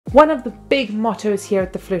One of the big mottos here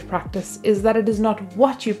at the Flute Practice is that it is not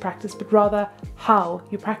what you practice, but rather how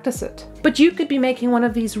you practice it. But you could be making one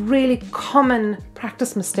of these really common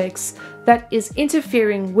practice mistakes that is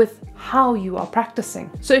interfering with how you are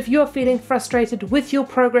practicing. So if you're feeling frustrated with your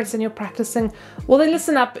progress and your practicing, well then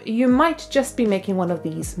listen up, you might just be making one of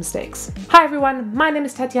these mistakes. Hi everyone, my name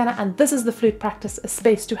is Tatiana and this is the Flute Practice, a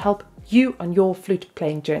space to help you on your flute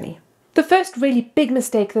playing journey. The first really big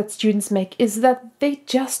mistake that students make is that they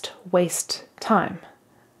just waste time.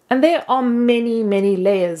 And there are many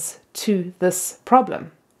layers to this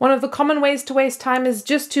problem. One of the common ways to waste time is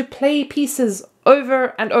just to play pieces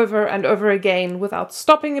over and over and over again without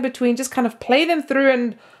stopping in between, just kind of play them through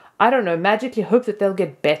and, I don't know, magically hope that they'll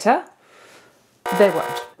get better. They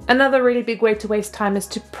won't. Another really big way to waste time is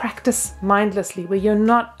to practice mindlessly, where you're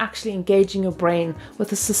not actually engaging your brain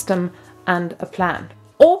with a system and a plan.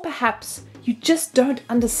 Or perhaps you just don't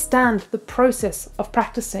understand the process of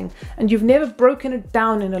practicing and you've never broken it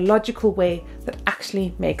down in a logical way that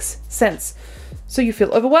actually makes sense. So you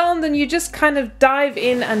feel overwhelmed and you just kind of dive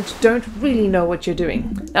in and don't really know what you're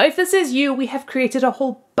doing. Now, if this is you, we have created a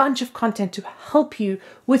whole bunch of content to help you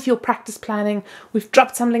with your practice planning. We've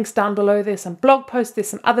dropped some links down below. There's some blog posts, there's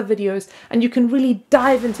some other videos, and you can really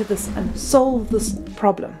dive into this and solve this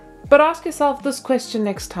problem. But ask yourself this question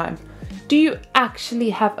next time. Do you actually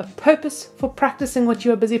have a purpose for practicing what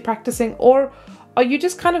you are busy practicing, or are you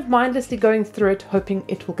just kind of mindlessly going through it hoping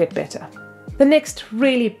it will get better? The next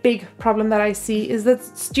really big problem that I see is that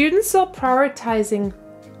students are prioritizing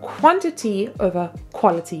quantity over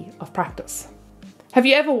quality of practice. Have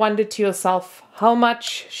you ever wondered to yourself, how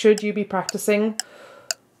much should you be practicing?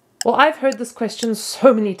 Well, I've heard this question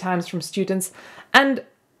so many times from students, and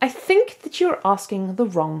I think that you're asking the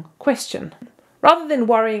wrong question. Rather than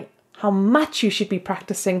worrying how much you should be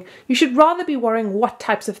practicing, you should rather be worrying what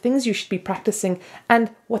types of things you should be practicing and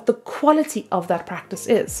what the quality of that practice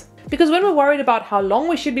is. Because when we're worried about how long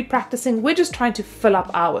we should be practicing, we're just trying to fill up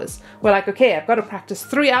hours. We're like, okay, I've got to practice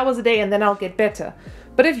 3 hours a day and then I'll get better.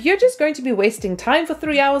 But if you're just going to be wasting time for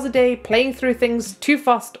 3 hours a day, playing through things too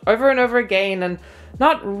fast over and over again and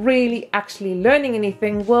not really actually learning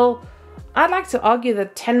anything, well, I'd like to argue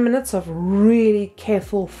that 10 minutes of really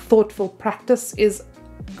careful, thoughtful practice is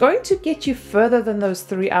going to get you further than those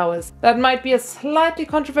 3 hours. That might be a slightly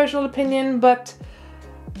controversial opinion, but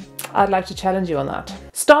I'd like to challenge you on that.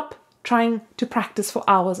 Stop trying to practice for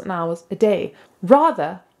hours and hours a day.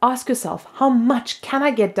 Rather, ask yourself, how much can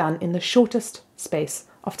I get done in the shortest space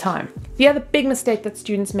of time? The other big mistake that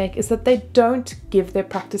students make is that they don't give their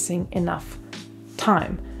practicing enough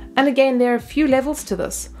time. And again, there are a few levels to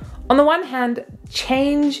this. On the one hand,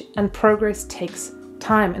 change and progress takes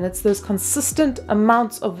time, and it's those consistent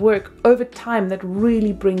amounts of work over time that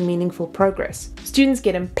really bring meaningful progress. Students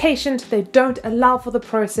get impatient, they don't allow for the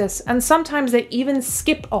process, and sometimes they even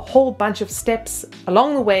skip a whole bunch of steps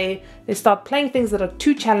along the way. They start playing things that are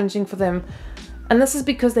too challenging for them, and this is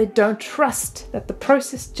because they don't trust that the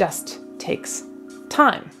process just takes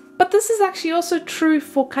time. But this is actually also true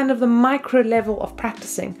for kind of the micro level of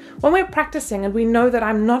practicing. When we're practicing and we know that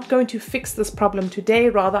I'm not going to fix this problem today,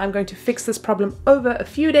 rather I'm going to fix this problem over a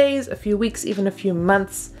few days, a few weeks, even a few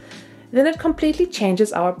months, then it completely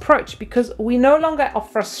changes our approach, because we no longer are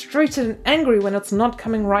frustrated and angry when it's not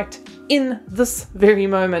coming right in this very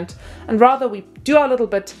moment. And rather we do our little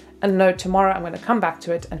bit and know tomorrow I'm going to come back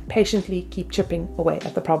to it and patiently keep chipping away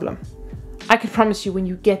at the problem. I can promise you, when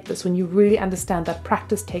you get this, when you really understand that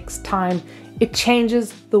practice takes time, it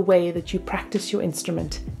changes the way that you practice your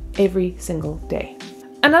instrument every single day.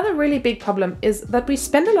 Another really big problem is that we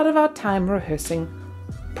spend a lot of our time rehearsing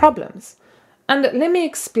problems. And let me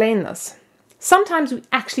explain this. Sometimes we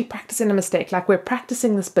actually practice in a mistake, like we're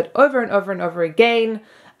practicing this bit over and over and over again,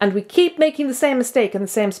 and we keep making the same mistake in the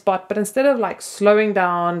same spot, but instead of like slowing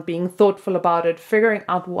down, being thoughtful about it, figuring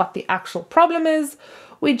out what the actual problem is,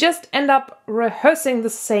 we just end up rehearsing the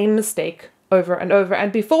same mistake over and over.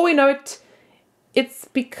 And before we know it, it's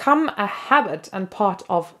become a habit and part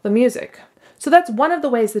of the music. So that's one of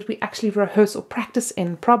the ways that we actually rehearse or practice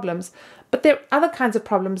in problems. But there are other kinds of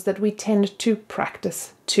problems that we tend to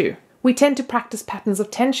practice too. We tend to practice patterns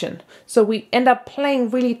of tension. So we end up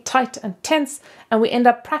playing really tight and tense, and we end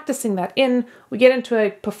up practicing that in. We get into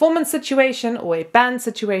a performance situation or a band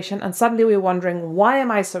situation, and suddenly we're wondering, why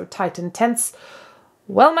am I so tight and tense?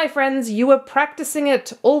 Well, my friends, you were practicing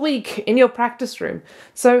it all week in your practice room.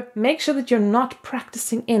 So make sure that you're not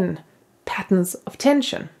practicing in patterns of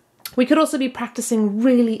tension. We could also be practicing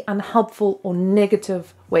really unhelpful or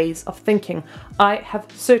negative ways of thinking. I have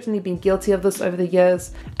certainly been guilty of this over the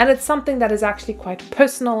years, and it's something that is actually quite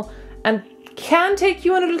personal and can take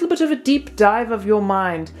you on a little bit of a deep dive of your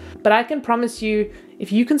mind, but I can promise you,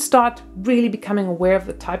 if you can start really becoming aware of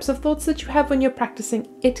the types of thoughts that you have when you're practicing,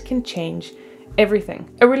 it can change everything.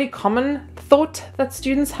 A really common thought that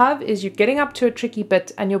students have is you're getting up to a tricky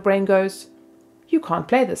bit and your brain goes, you can't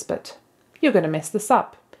play this bit. You're going to mess this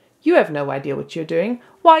up. You have no idea what you're doing.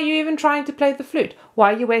 Why are you even trying to play the flute?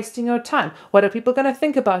 Why are you wasting your time? What are people going to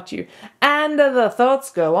think about you? And the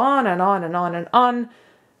thoughts go on and on and on and on.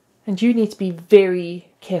 And you need to be very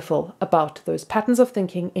careful about those patterns of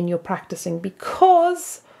thinking in your practicing,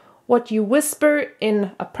 because what you whisper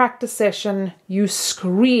in a practice session, you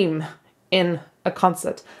scream in a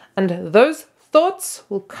concert. And those thoughts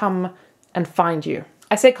will come and find you.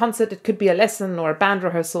 I say concert, it could be a lesson or a band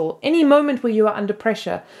rehearsal. Any moment where you are under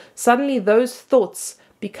pressure, suddenly those thoughts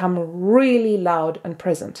become really loud and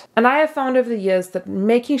present. And I have found over the years that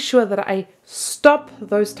making sure that I stop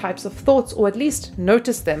those types of thoughts, or at least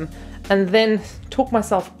notice them, and then talk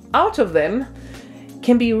myself out of them,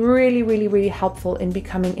 can be really, really, really helpful in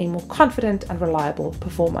becoming a more confident and reliable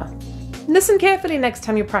performer. Listen carefully next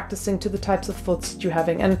time you're practicing to the types of thoughts that you're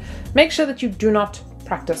having, and make sure that you do not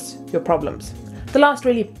practice your problems. The last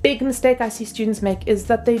really big mistake I see students make is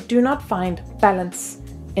that they do not find balance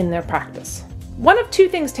in their practice. One of two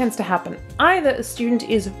things tends to happen. Either a student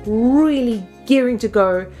is really gearing to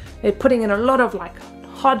go, they're putting in a lot of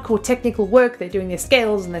hardcore technical work, they're doing their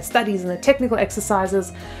scales and their studies and their technical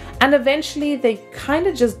exercises, and eventually they kind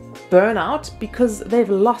of just burn out because they've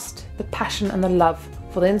lost the passion and the love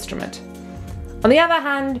for the instrument. On the other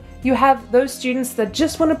hand, you have those students that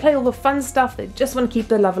just want to play all the fun stuff, they just want to keep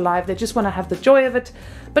their love alive, they just want to have the joy of it,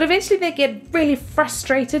 but eventually they get really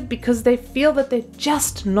frustrated because they feel that they're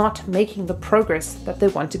just not making the progress that they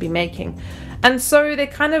want to be making. And so they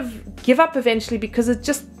kind of give up eventually because it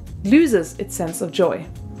just loses its sense of joy.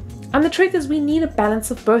 And the truth is, we need a balance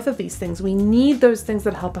of both of these things. We need those things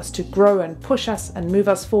that help us to grow and push us and move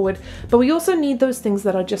us forward, but we also need those things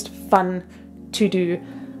that are just fun to do.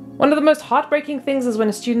 One of the most heartbreaking things is when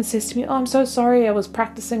a student says to me, oh, I'm so sorry, I was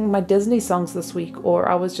practicing my Disney songs this week, or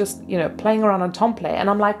I was just, playing around on Tom Play. And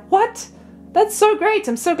I'm like, what? That's so great.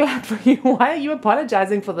 I'm so glad for you. Why are you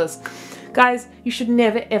apologizing for this? Guys, you should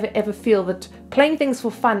never, ever, ever feel that playing things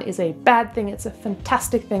for fun is a bad thing. It's a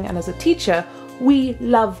fantastic thing. And as a teacher, we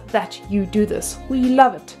love that you do this. We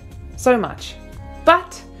love it so much.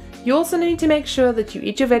 But you also need to make sure that you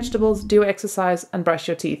eat your vegetables, do exercise, and brush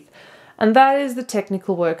your teeth. And that is the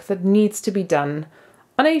technical work that needs to be done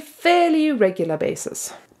on a fairly regular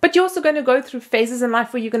basis. But you're also going to go through phases in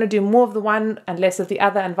life where you're going to do more of the one and less of the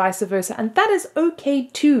other, and vice versa. And that is okay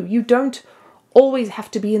too. You don't always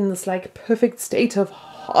have to be in this perfect state of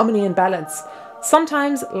harmony and balance.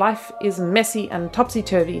 Sometimes life is messy and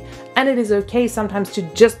topsy-turvy, and it is okay sometimes to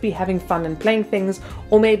just be having fun and playing things,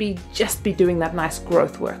 or maybe just be doing that nice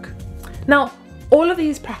growth work. Now, all of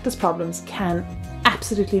these practice problems can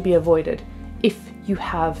absolutely be avoided if you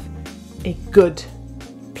have a good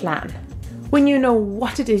plan. When you know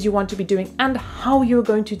what it is you want to be doing and how you're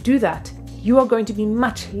going to do that, you are going to be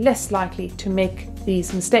much less likely to make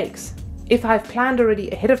these mistakes. If I've planned already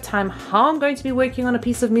ahead of time how I'm going to be working on a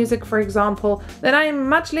piece of music, for example, then I am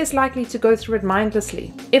much less likely to go through it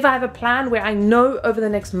mindlessly. If I have a plan where I know over the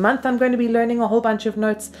next month I'm going to be learning a whole bunch of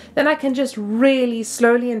notes, then I can just really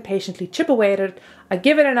slowly and patiently chip away at it. I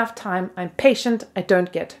give it enough time, I'm patient, I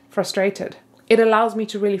don't get frustrated. It allows me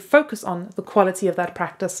to really focus on the quality of that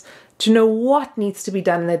practice, to know what needs to be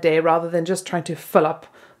done in a day rather than just trying to fill up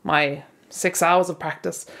my 6 hours of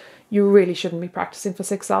practice. You really shouldn't be practicing for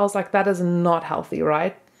 6 hours. That is not healthy,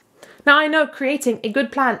 right? Now, I know creating a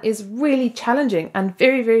good plan is really challenging and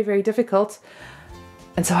very, very, very difficult.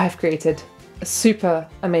 And so I've created a super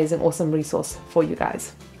amazing, awesome resource for you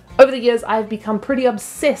guys. Over the years, I've become pretty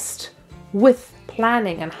obsessed with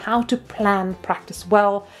planning and how to plan practice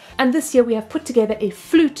well. And this year we have put together a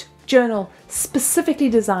flute journal specifically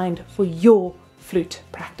designed for your flute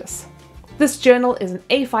practice. This journal is an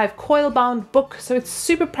A5 coil-bound book, so it's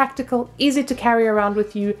super practical, easy to carry around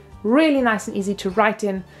with you, really nice and easy to write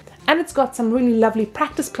in, and it's got some really lovely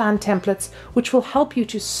practice plan templates which will help you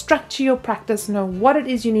to structure your practice, know what it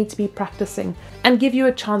is you need to be practicing, and give you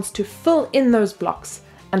a chance to fill in those blocks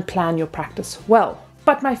and plan your practice well.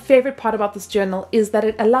 But my favorite part about this journal is that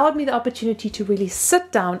it allowed me the opportunity to really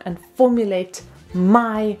sit down and formulate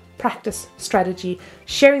my practice strategy,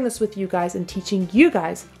 sharing this with you guys and teaching you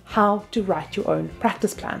guys how to write your own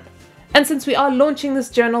practice plan. And since we are launching this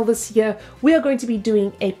journal this year, we are going to be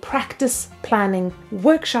doing a practice planning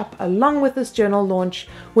workshop along with this journal launch,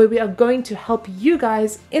 where we are going to help you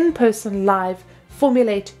guys in person live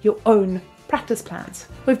formulate your own practice plans.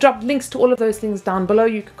 We've dropped links to all of those things down below.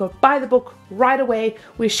 You can go buy the book right away.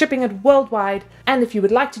 We're shipping it worldwide. And if you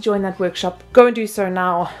would like to join that workshop, go and do so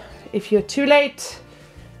now. If you're too late,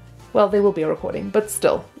 well, there will be a recording, but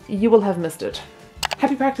still, you will have missed it.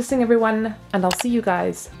 Happy practicing, everyone, and I'll see you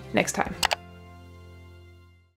guys next time.